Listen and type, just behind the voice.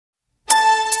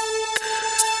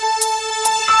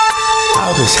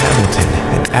Aldous Hamilton,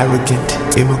 an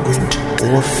arrogant immigrant,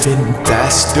 orphan,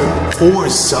 bastard, poor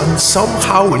son,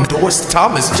 somehow endorsed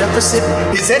Thomas Jefferson,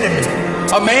 his enemy.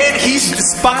 A man he's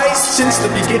despised since the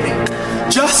beginning,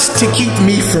 just to keep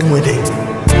me from winning.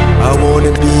 I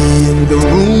wanna be in the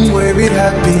room where it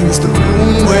happens, the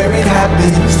room where it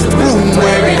happens, the room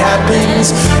where it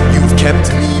happens. You've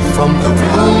kept me from the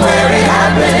room where it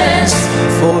happens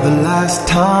for the last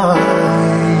time.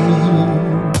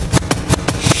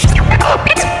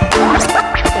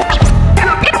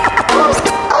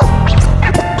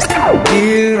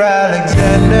 Dear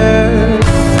Alexander,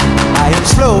 I am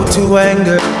slow to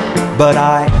anger, but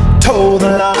I toe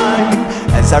the line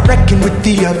as I reckon with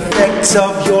the effects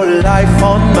of your life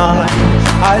on mine.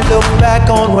 I look back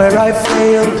on where I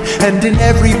failed, and in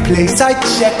every place I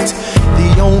checked,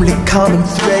 the only common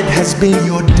thread has been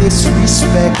your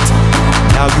disrespect.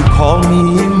 Now you call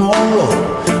me immoral,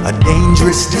 a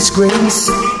dangerous disgrace.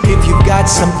 If you've got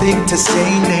something to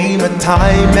say, name a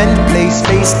time and place.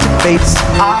 Face to face,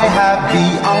 I have the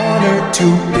honor to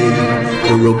be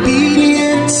your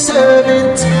obedient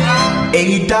servant,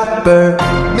 A. Burr.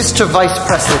 Mr. Vice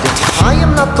President, I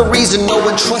am not the reason no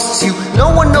one trusts you. No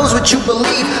one knows what you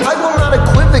believe. I will not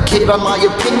equivocate on my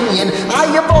opinion. I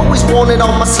have always worn it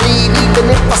on my sleeve. Even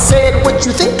if I said what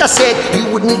you think I said,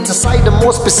 you would need to cite a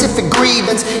more specific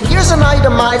grievance. Here's an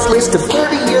itemized list of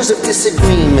 30 years of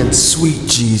disagreements. Sweet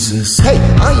Jesus. Hey,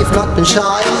 I have not been shy.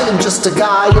 I am just a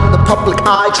guy in the public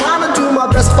eye, trying to do my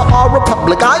best for our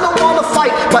republic. I don't want to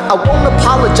fight, but I won't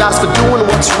apologize for doing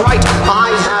what's right. I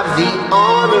have the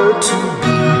honor to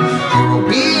be your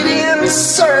obedient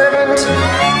servant,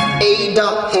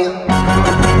 Abraham.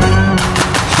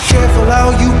 Careful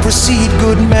how you proceed,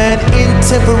 good man.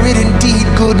 Intemperate indeed,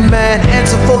 good man.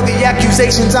 Answer for the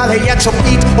accusations I lay at your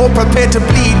feet, or prepare to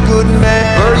bleed, good man.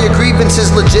 Your grievance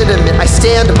is legitimate. I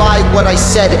stand by what I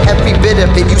said, every bit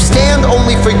of it. You stand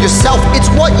only for yourself. It's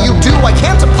what you do. I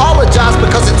can't apologize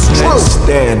because it's true. Let's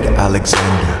stand,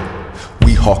 Alexander.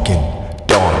 We hawking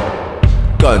dawn,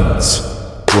 guns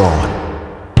drawn.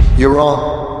 You're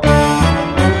wrong.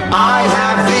 I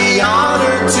have the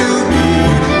honor to be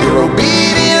your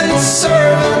obedient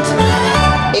servant,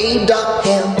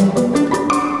 Abraham.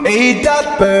 A.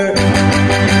 Burr.